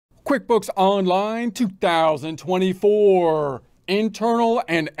QuickBooks Online 2024, internal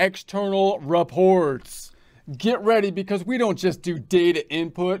and external reports. Get ready because we don't just do data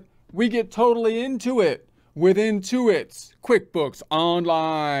input, we get totally into it with Intuit's QuickBooks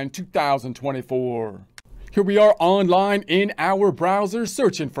Online 2024. Here we are online in our browser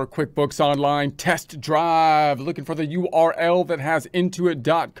searching for QuickBooks Online Test Drive, looking for the URL that has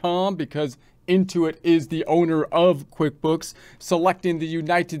intuit.com because Intuit is the owner of QuickBooks, selecting the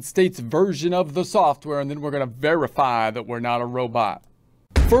United States version of the software, and then we're going to verify that we're not a robot.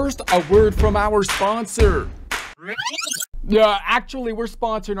 First, a word from our sponsor. Yeah, actually, we're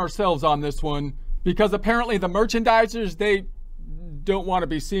sponsoring ourselves on this one because apparently the merchandisers, they don't want to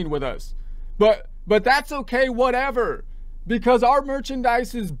be seen with us. But that's okay, whatever, because our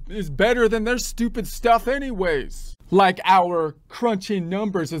merchandise is better than their stupid stuff anyways. Like our Crunching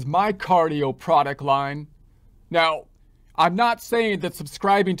Numbers is my cardio product line. Now, I'm not saying that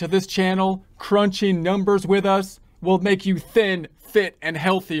subscribing to this channel, crunching numbers with us, will make you thin, fit, and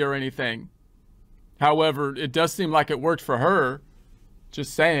healthy or anything. However, it does seem like it worked for her.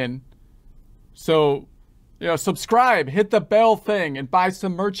 Just saying. So, subscribe, hit the bell thing, and buy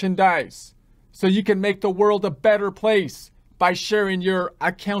some merchandise so you can make the world a better place by sharing your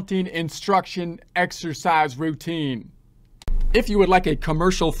accounting instruction exercise routine. If you would like a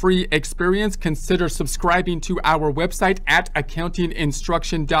commercial-free experience, consider subscribing to our website at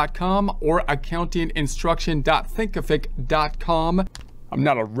accountinginstruction.com or accountinginstruction.thinkific.com. I'm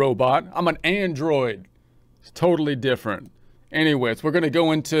not a robot, I'm an android. It's totally different. Anyways, we're gonna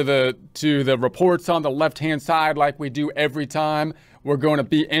go into the reports on the left-hand side like we do every time. We're going to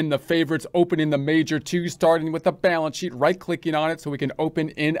be in the favorites, opening the major two, starting with the balance sheet, right-clicking on it so we can open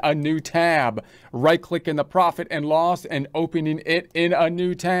in a new tab. Right-click in the profit and loss and opening it in a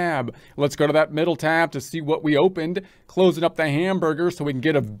new tab. Let's go to that middle tab to see what we opened. Closing up the hamburger so we can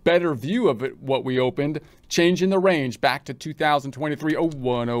get a better view of it, what we opened. Changing the range back to 2023,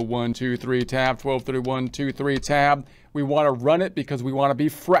 010123 tab, 123123 tab. We want to run it because we want to be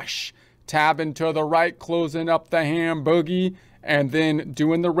fresh. Tabbing to the right, closing up the hamburgie, and then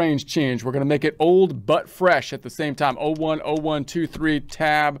doing the range change. We're going to make it old but fresh at the same time. 010123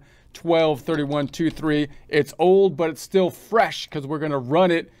 tab 123123. It's old but it's still fresh because we're going to run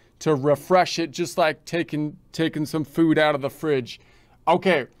it to refresh it, just like taking some food out of the fridge.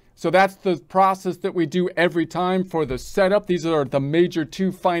 Okay, so that's the process that we do every time for the setup. These are the major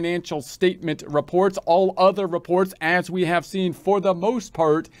two financial statement reports. All other reports, as we have seen for the most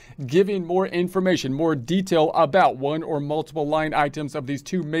part, giving more information, more detail about one or multiple line items of these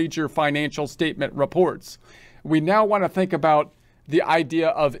two major financial statement reports. We now want to think about the idea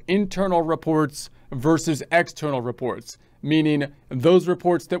of internal reports versus external reports, meaning those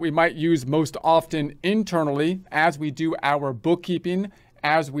reports that we might use most often internally as we do our bookkeeping,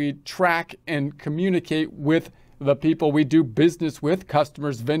 as we track and communicate with the people we do business with,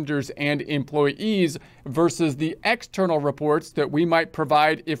 customers, vendors, and employees, versus the external reports that we might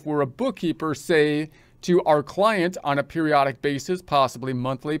provide if we're a bookkeeper, say, to our client on a periodic basis, possibly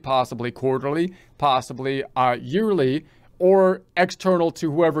monthly, possibly quarterly, possibly yearly, or external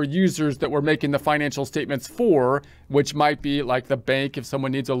to whoever users that we're making the financial statements for, which might be like the bank if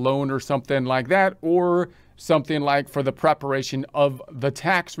someone needs a loan or something like that, or something like for the preparation of the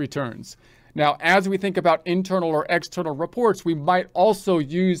tax returns. Now, as we think about internal or external reports, we might also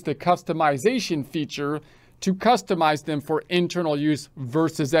use the customization feature to customize them for internal use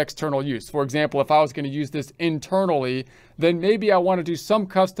versus external use. For example, if I was going to use this internally, then maybe I want to do some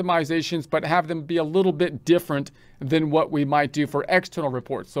customizations, but have them be a little bit different than what we might do for external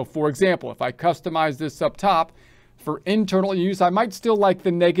reports. So for example, if I customize this up top, for internal use, I might still like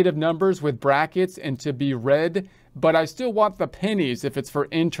the negative numbers with brackets and to be red, but I still want the pennies if it's for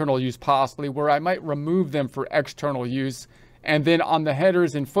internal use possibly, where I might remove them for external use. And then on the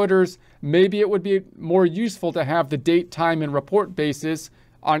headers and footers, maybe it would be more useful to have the date, time, and report basis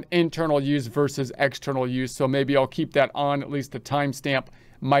on internal use versus external use. So maybe I'll keep that on, at least the timestamp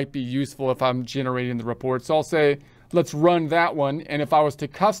might be useful if I'm generating the report. So I'll say, let's run that one. And if I was to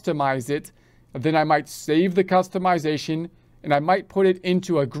customize it, then I might save the customization and I might put it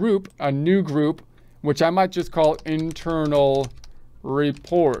into a group, a new group, which I might just call internal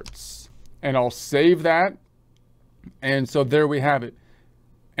reports. And I'll save that. And so there we have it.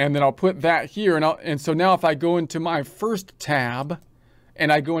 And then I'll put that here. And so now if I go into my first tab and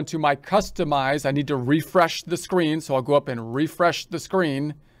I go into my customize, I need to refresh the screen. So I'll go up and refresh the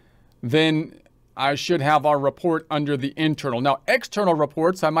screen. Then I should have our report under the internal. Now, external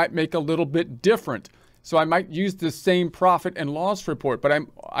reports, I might make a little bit different. So I might use the same profit and loss report, but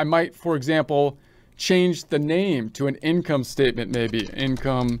I might, for example, change the name to an income statement, maybe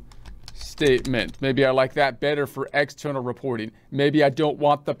income statement. Maybe I like that better for external reporting. Maybe I don't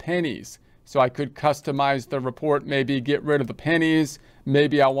want the pennies, so I could customize the report, maybe get rid of the pennies.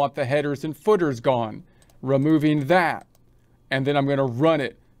 Maybe I want the headers and footers gone, removing that, and then I'm going to run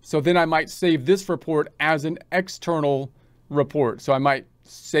it. So then I might save this report as an external report. So I might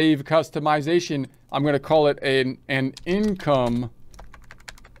save customization. I'm going to call it an income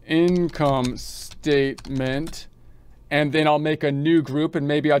statement. And then I'll make a new group, and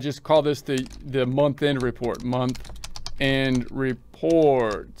maybe I'll just call this the month-end report, month-end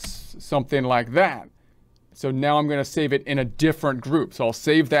reports, something like that. So now I'm going to save it in a different group. So I'll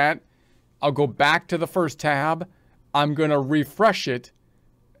save that. I'll go back to the first tab. I'm going to refresh it.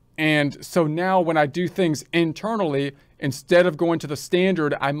 And so now when I do things internally, instead of going to the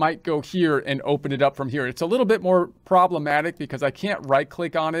standard, I might go here and open it up from here. It's a little bit more problematic because I can't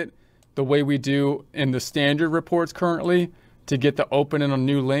right-click on it the way we do in the standard reports currently to get to open in a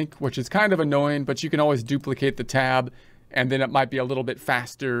new link, which is kind of annoying, but you can always duplicate the tab, and then it might be a little bit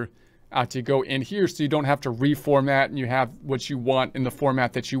faster to go in here, so you don't have to reformat and you have what you want in the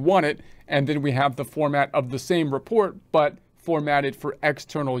format that you want it. And then we have the format of the same report, but formatted for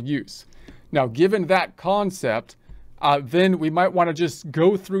external use. Now, given that concept, then we might want to just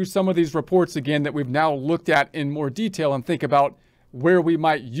go through some of these reports again that we've now looked at in more detail and think about where we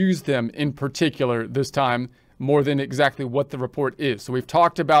might use them in particular this time, more than exactly what the report is. So we've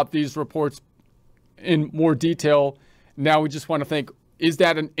talked about these reports in more detail. Now we just want to think, is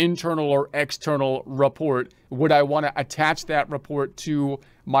that an internal or external report? Would I want to attach that report to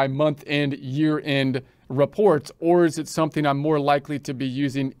my month-end, year-end reports, or is it something I'm more likely to be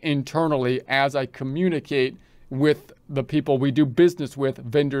using internally as I communicate with the people we do business with,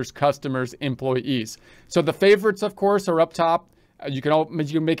 vendors, customers, employees? So the favorites, of course, are up top. You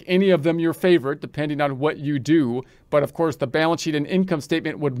can make any of them your favorite depending on what you do. But of course, the balance sheet and income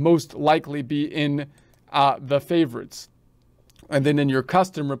statement would most likely be in the favorites. And then in your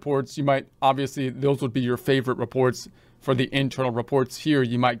custom reports, you might, obviously, those would be your favorite reports. For the internal reports here,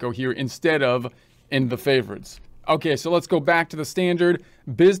 you might go here instead of in the favorites. Okay, so let's go back to the standard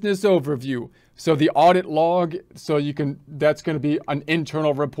business overview. So the audit log, that's going to be an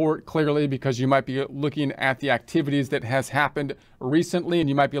internal report clearly, because you might be looking at the activities that has happened recently, and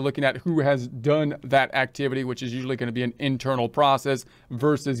you might be looking at who has done that activity, which is usually going to be an internal process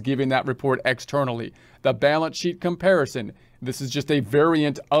versus giving that report externally. The balance sheet comparison. This is just a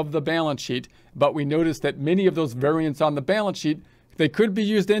variant of the balance sheet, but we notice that many of those variants on the balance sheet, they could be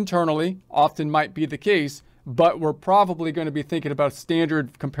used internally, often might be the case, but we're probably going to be thinking about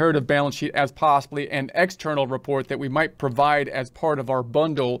standard comparative balance sheet as possibly an external report that we might provide as part of our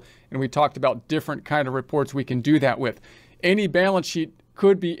bundle. And we talked about different kind of reports we can do that with. Any balance sheet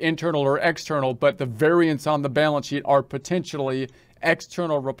could be internal or external, but the variants on the balance sheet are potentially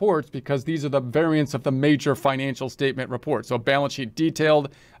external reports because these are the variants of the major financial statement reports. So balance sheet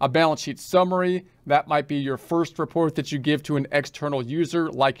detailed, a balance sheet summary, that might be your first report that you give to an external user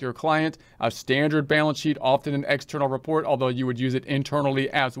like your client. A standard balance sheet, often an external report, although you would use it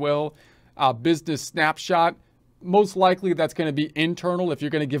internally as well. A business snapshot, most likely that's going to be internal. If you're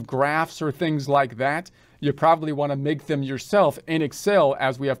going to give graphs or things like that, you probably want to make them yourself in Excel,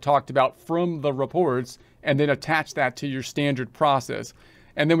 as we have talked about, from the reports, and then attach that to your standard process.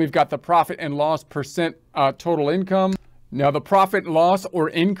 And then we've got the profit and loss percent total income. Now the profit and loss or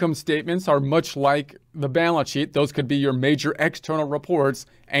income statements are much like the balance sheet. Those could be your major external reports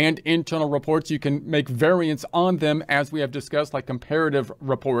and internal reports. You can make variants on them, as we have discussed, like comparative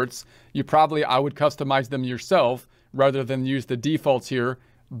reports. I would customize them yourself rather than use the defaults here.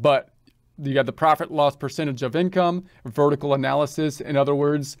 But you got the profit loss percentage of income, vertical analysis, in other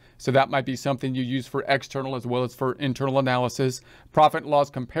words. So that might be something you use for external as well as for internal analysis. Profit and loss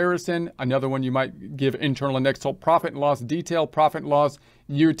comparison, another one you might give internal and external. Profit and loss detail, profit and loss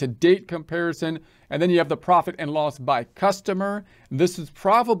year-to-date comparison. And then you have the profit and loss by customer. This is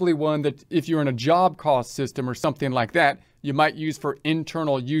probably one that if you're in a job cost system or something like that, you might use for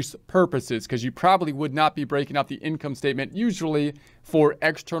internal use purposes, because you probably would not be breaking out the income statement usually for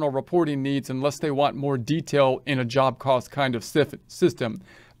external reporting needs unless they want more detail in a job cost kind of system.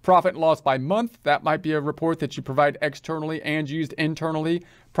 Profit and loss by month, that might be a report that you provide externally and used internally.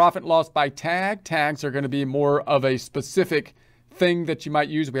 Profit and loss by tag, tags are going to be more of a specific thing that you might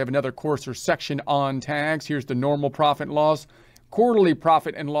use. We have another course or section on tags. Here's the normal profit and loss. Quarterly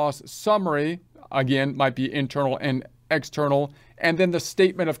profit and loss summary, again, might be internal and external. And then the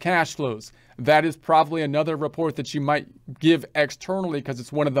statement of cash flows. That is probably another report that you might give externally because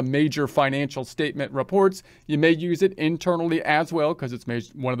it's one of the major financial statement reports. You may use it internally as well because it's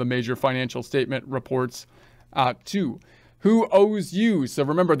one of the major financial statement reports too. Who owes you? So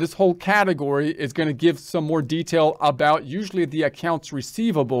remember, this whole category is going to give some more detail about usually the accounts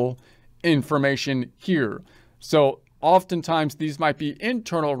receivable information here. So oftentimes these might be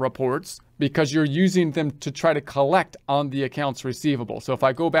internal reports because you're using them to try to collect on the accounts receivable. So if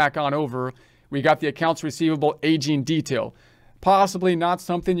I go back on over, we got the accounts receivable aging detail. Possibly not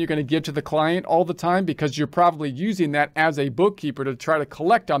something you're going to give to the client all the time because you're probably using that as a bookkeeper to try to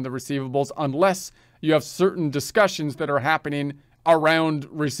collect on the receivables unless you have certain discussions that are happening around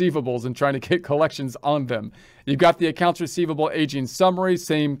receivables and trying to get collections on them. You've got the accounts receivable aging summary,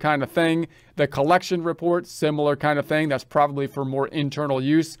 same kind of thing. The collection report, similar kind of thing. That's probably for more internal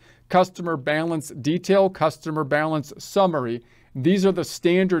use. Customer balance detail, customer balance summary. These are the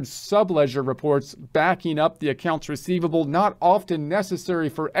standard subledger reports backing up the accounts receivable, not often necessary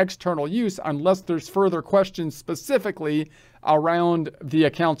for external use unless there's further questions specifically around the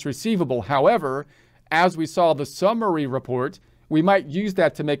accounts receivable. However, as we saw the summary report, we might use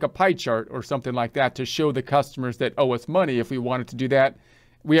that to make a pie chart or something like that to show the customers that owe us money if we wanted to do that.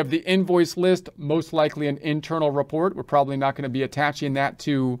 We have the invoice list, most likely an internal report. We're probably not going to be attaching that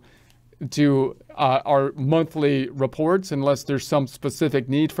to our monthly reports unless there's some specific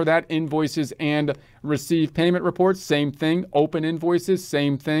need for that. Invoices and receive payment reports, same thing. Open invoices,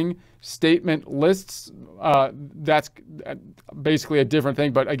 same thing. Statement lists, that's basically a different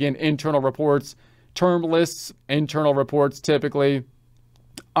thing, but again, internal reports. Term lists, internal reports typically.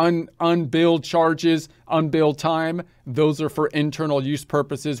 Unbilled charges, unbilled time, those are for internal use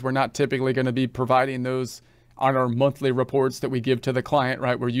purposes. We're not typically going to be providing those on our monthly reports that we give to the client,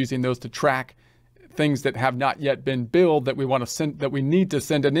 right? We're using those to track things that have not yet been billed that we want to send, that we need to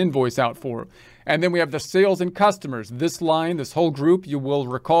send an invoice out for. And then we have the sales and customers. This line, this whole group, you will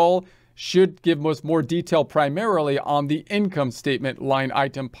recall, should give us more detail primarily on the income statement line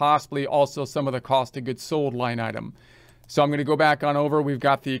item, possibly also some of the cost of goods sold line item. So I'm going to go back on over. We've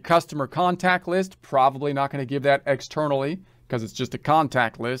got the customer contact list, probably not going to give that externally because it's just a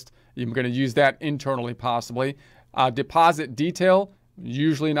contact list. You're going to use that internally possibly. Deposit detail,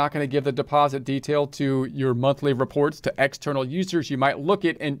 usually not going to give the deposit detail to your monthly reports to external users. You might look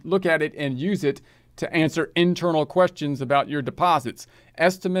at it and use it to answer internal questions about your deposits.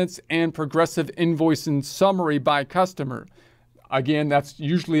 Estimates and progressive invoicing summary by customer. Again, that's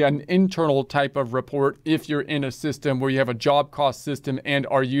usually an internal type of report if you're in a system where you have a job cost system and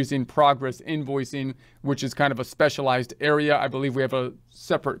are using progress invoicing, which is kind of a specialized area. I believe we have a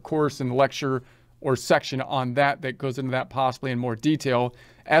separate course and lecture or section on that that goes into that possibly in more detail.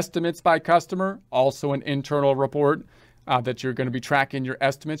 Estimates by customer, also an internal report. That you're going to be tracking your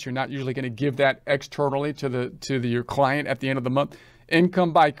estimates. You're not usually going to give that externally to your client at the end of the month.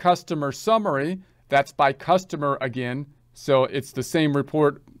 Income by customer summary, that's by customer again. So it's the same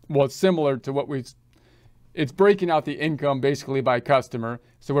report. Well, it's similar to it's breaking out the income basically by customer.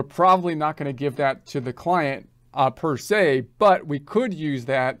 So we're probably not going to give that to the client per se, but we could use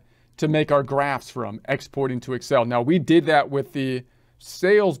that to make our graphs from exporting to Excel. Now we did that with the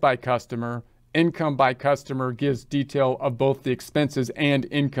sales by customer. Income by customer gives detail of both the expenses and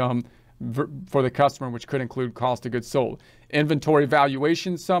income for the customer, which could include cost of goods sold. Inventory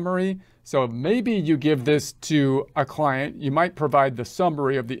valuation summary. So maybe you give this to a client. You might provide the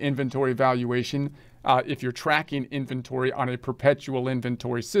summary of the inventory valuation if you're tracking inventory on a perpetual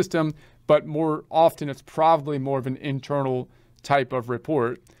inventory system, but more often it's probably more of an internal type of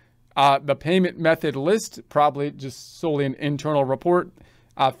report. The payment method list, probably just solely an internal report.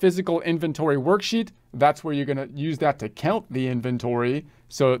 Physical inventory worksheet, that's where you're going to use that to count the inventory.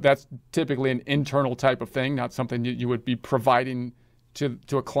 So that's typically an internal type of thing, not something you would be providing to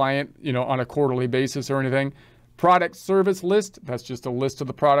a client, on a quarterly basis or anything. Product service list, that's just a list of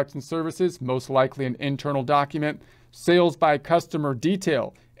the products and services, most likely an internal document. Sales by customer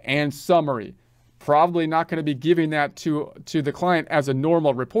detail and summary. Probably not going to be giving that to the client as a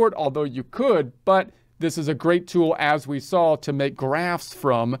normal report, although you could, but this is a great tool, as we saw, to make graphs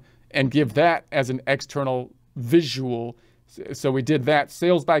from and give that as an external visual. So we did that.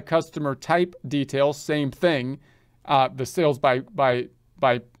 Sales by customer type detail, same thing. The sales by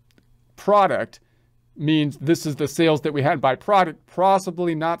product means this is the sales that we had by product.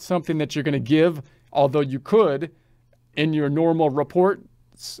 Possibly not something that you're going to give, although you could in your normal report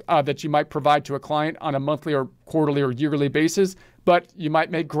that you might provide to a client on a monthly or quarterly or yearly basis, but you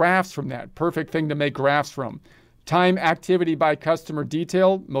might make graphs from that. Perfect thing to make graphs from. Time activity by customer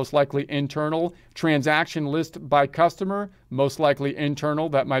detail, most likely internal. Transaction list by customer, most likely internal.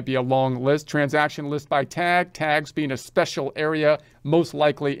 That might be a long list. Transaction list by tag, tags being a special area, most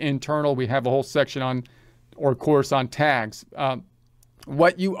likely internal. We have a whole section on or course on tags.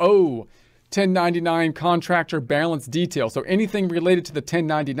 What you owe. 1099 contractor balance detail. So anything related to the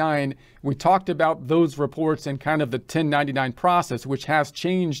 1099, we talked about those reports and kind of the 1099 process, which has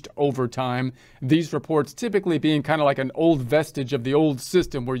changed over time. These reports typically being kind of like an old vestige of the old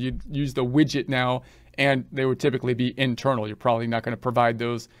system where you use the widget now, and they would typically be internal. You're probably not going to provide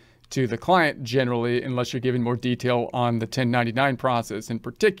those to the client generally unless you're giving more detail on the 1099 process. In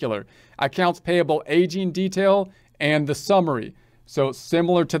particular, accounts payable aging detail and the summary. So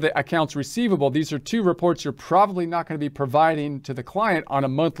similar to the accounts receivable, these are two reports you're probably not going to be providing to the client on a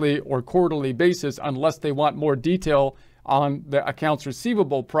monthly or quarterly basis unless they want more detail on the accounts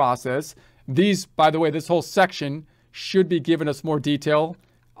receivable process. These, by the way, this whole section should be giving us more detail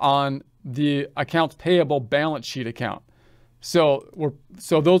on the accounts payable balance sheet account. So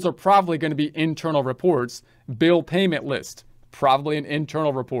those are probably going to be internal reports. Bill payment list, probably an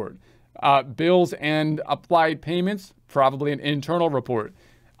internal report. Bills and applied payments, probably an internal report.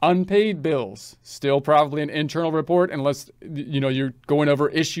 Unpaid bills, still probably an internal report unless you're going over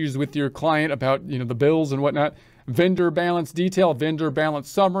issues with your client about the bills and whatnot. Vendor balance detail, vendor balance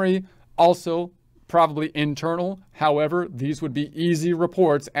summary, also probably internal. However, these would be easy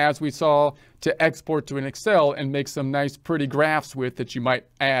reports, as we saw, to export to an Excel and make some nice pretty graphs with that you might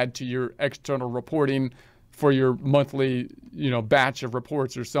add to your external reporting for your monthly batch of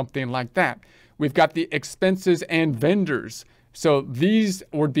reports or something like that. We've got the expenses and vendors. So these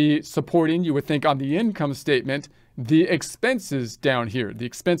would be supporting, you would think, on the income statement, the expenses down here, the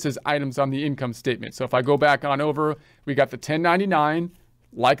expenses items on the income statement. So if I go back on over, we got the 1099,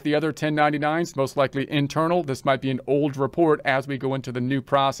 like the other 1099s, most likely internal. This might be an old report as we go into the new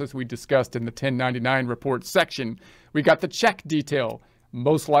process we discussed in the 1099 report section. We got the check detail.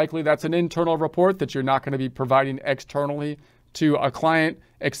 Most likely that's an internal report that you're not going to be providing externally to a client.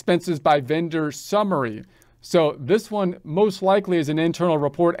 Expenses by vendor summary. So this one most likely is an internal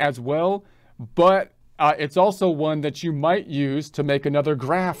report as well, but it's also one that you might use to make another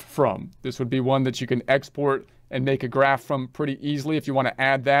graph from. This would be one that you can export and make a graph from pretty easily if you want to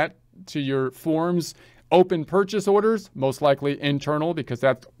add that to your forms. Open purchase orders, most likely internal, because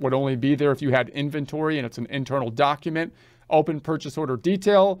that would only be there if you had inventory and it's an internal document. Open purchase order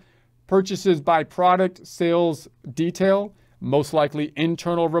detail. Purchases by product sales detail, most likely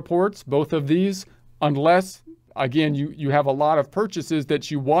internal reports, both of these, unless, again, you have a lot of purchases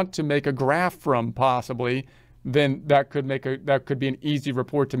that you want to make a graph from possibly, then that could be an easy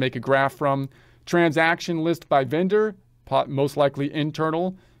report to make a graph from. Transaction list by vendor, most likely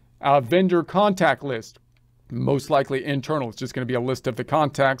internal. Vendor contact list, most likely internal. It's just going to be a list of the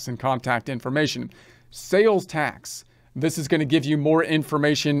contacts and contact information. Sales tax. This is going to give you more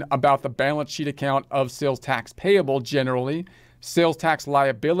information about the balance sheet account of sales tax payable generally. Sales tax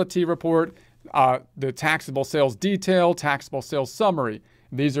liability report, the taxable sales detail, taxable sales summary.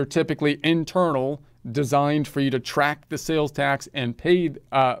 These are typically internal, designed for you to track the sales tax and pay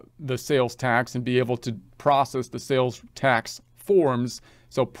the sales tax and be able to process the sales tax forms.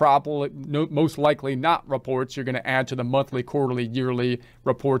 So probably, most likely not reports you're going to add to the monthly, quarterly, yearly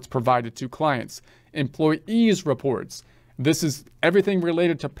reports provided to clients. Employees reports. This is everything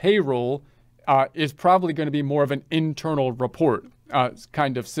related to payroll is probably going to be more of an internal report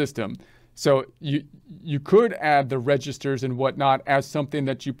kind of system. So you could add the registers and whatnot as something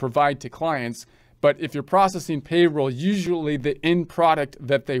that you provide to clients. But if you're processing payroll, usually the end product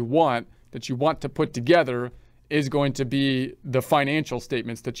that you want to put together is going to be the financial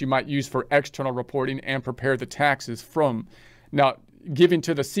statements that you might use for external reporting and prepare the taxes from. Now, giving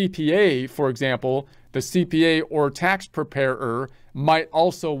to the CPA, for example, the CPA or tax preparer might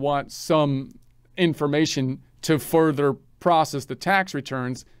also want some information to further process the tax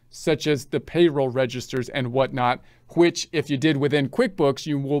returns, such as the payroll registers and whatnot, which if you did within QuickBooks,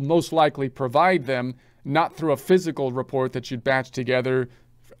 you will most likely provide them, not through a physical report that you'd batch together,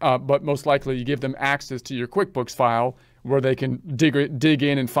 but most likely you give them access to your QuickBooks file where they can dig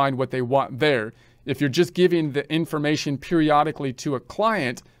in and find what they want there. If you're just giving the information periodically to a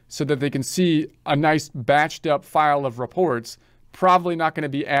client so that they can see a nice batched up file of reports, probably not going to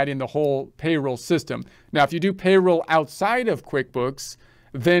be adding the whole payroll system. Now, if you do payroll outside of QuickBooks,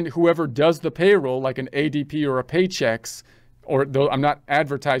 then whoever does the payroll, like an ADP or a Paychex, or though I'm not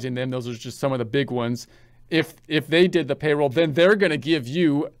advertising them, those are just some of the big ones. If they did the payroll, then they're going to give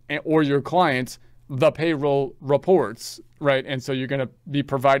you or your clients the payroll reports, right? And so you're going to be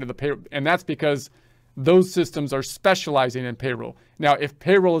provided the payroll, and that's because those systems are specializing in payroll. Now, if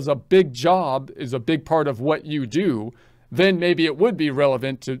payroll is a big job, is a big part of what you do, then maybe it would be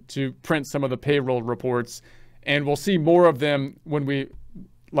relevant to print some of the payroll reports, and we'll see more of them when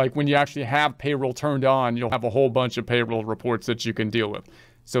you actually have payroll turned on. You'll have a whole bunch of payroll reports that you can deal with.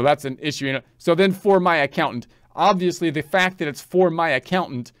 So that's an issue. So then for my accountant, obviously the fact that it's for my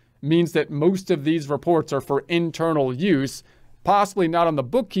accountant means that most of these reports are for internal use, possibly not on the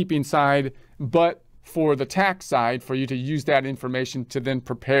bookkeeping side, but for the tax side, for you to use that information to then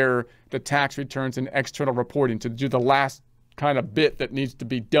prepare the tax returns and external reporting, to do the last kind of bit that needs to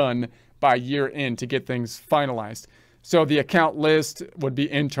be done by year end to get things finalized. So the account list would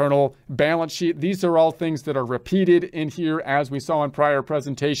be internal. Balance sheet, these are all things that are repeated in here as we saw in prior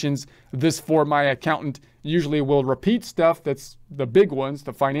presentations. This for my accountant usually will repeat stuff that's the big ones,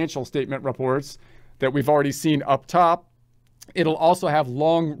 the financial statement reports that we've already seen up top. It'll also have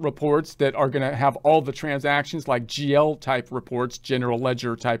long reports that are going to have all the transactions, like GL type reports, general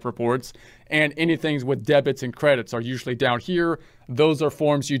ledger type reports, and anything with debits and credits are usually down here. Those are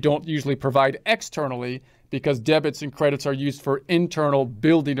forms you don't usually provide externally because debits and credits are used for internal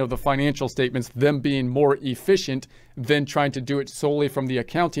building of the financial statements, them being more efficient than trying to do it solely from the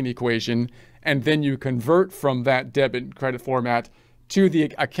accounting equation. And then you convert from that debit and credit format to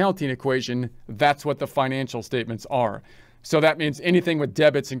the accounting equation. That's what the financial statements are. So that means anything with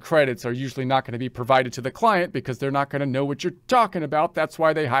debits and credits are usually not going to be provided to the client because they're not going to know what you're talking about. That's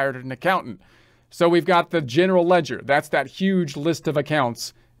why they hired an accountant. So we've got the general ledger. That's that huge list of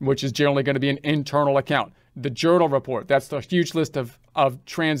accounts, which is generally going to be an internal account. The journal report, that's the huge list of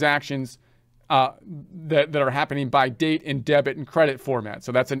transactions that are happening by date in debit and credit format.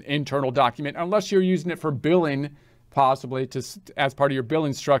 So that's an internal document, unless you're using it for billing, possibly as part of your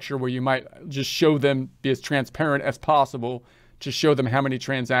billing structure, where you might just show them, be as transparent as possible to show them how many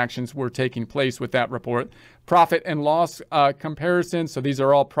transactions were taking place with that report. Profit and loss comparison. So these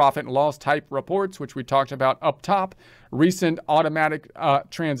are all profit and loss type reports, which we talked about up top. Recent automatic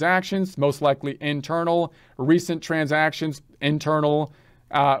transactions, most likely internal. Recent transactions, internal.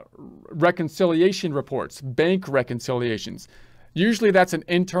 Reconciliation reports, bank reconciliations. Usually that's an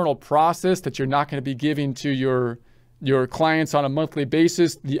internal process that you're not going to be giving to your clients on a monthly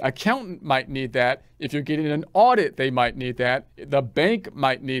basis. The accountant might need that. If you're getting an audit, they might need that. The bank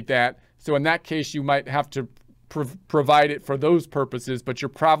might need that. So in that case, you might have to provide it for those purposes, but you're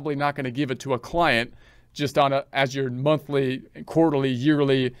probably not going to give it to a client just as your monthly, quarterly,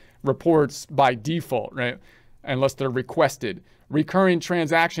 yearly reports by default, right? Unless they're requested. Recurring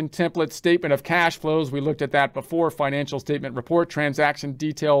transaction template, statement of cash flows. We looked at that before. Financial statement report, transaction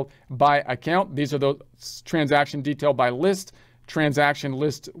detail by account. These are the transaction detail by list, transaction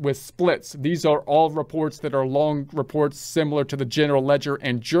list with splits. These are all reports that are long reports similar to the general ledger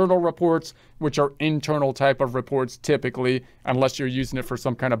and journal reports, which are internal type of reports typically, unless you're using it for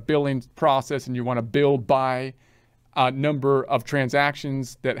some kind of billing process and you want to bill by a number of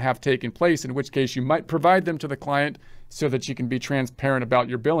transactions that have taken place, in which case you might provide them to the client so that you can be transparent about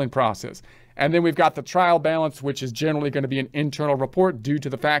your billing process. And then we've got the trial balance, which is generally going to be an internal report due to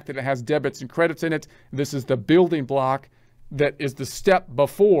the fact that it has debits and credits in it. This is the building block that is the step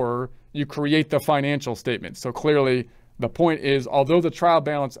before you create the financial statement. So clearly the point is, although the trial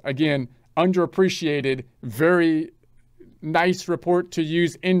balance, again, underappreciated, very nice report to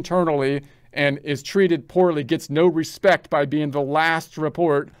use internally, and is treated poorly, gets no respect by being the last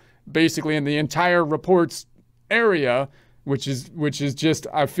report basically in the entire reports area, which is just,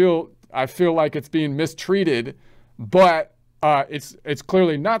 I feel like it's being mistreated, but it's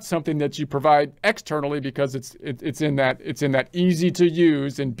clearly not something that you provide externally because it's in that easy to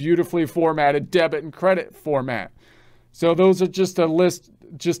use and beautifully formatted debit and credit format. So those are just a list,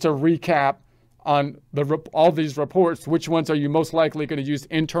 just to recap on all these reports. Which ones are you most likely going to use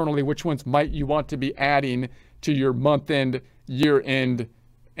internally? Which ones might you want to be adding to your month-end, year-end,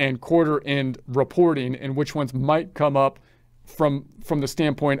 and quarter-end reporting, and which ones might come up from the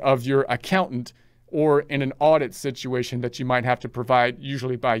standpoint of your accountant or in an audit situation that you might have to provide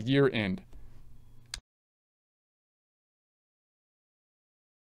usually by year-end.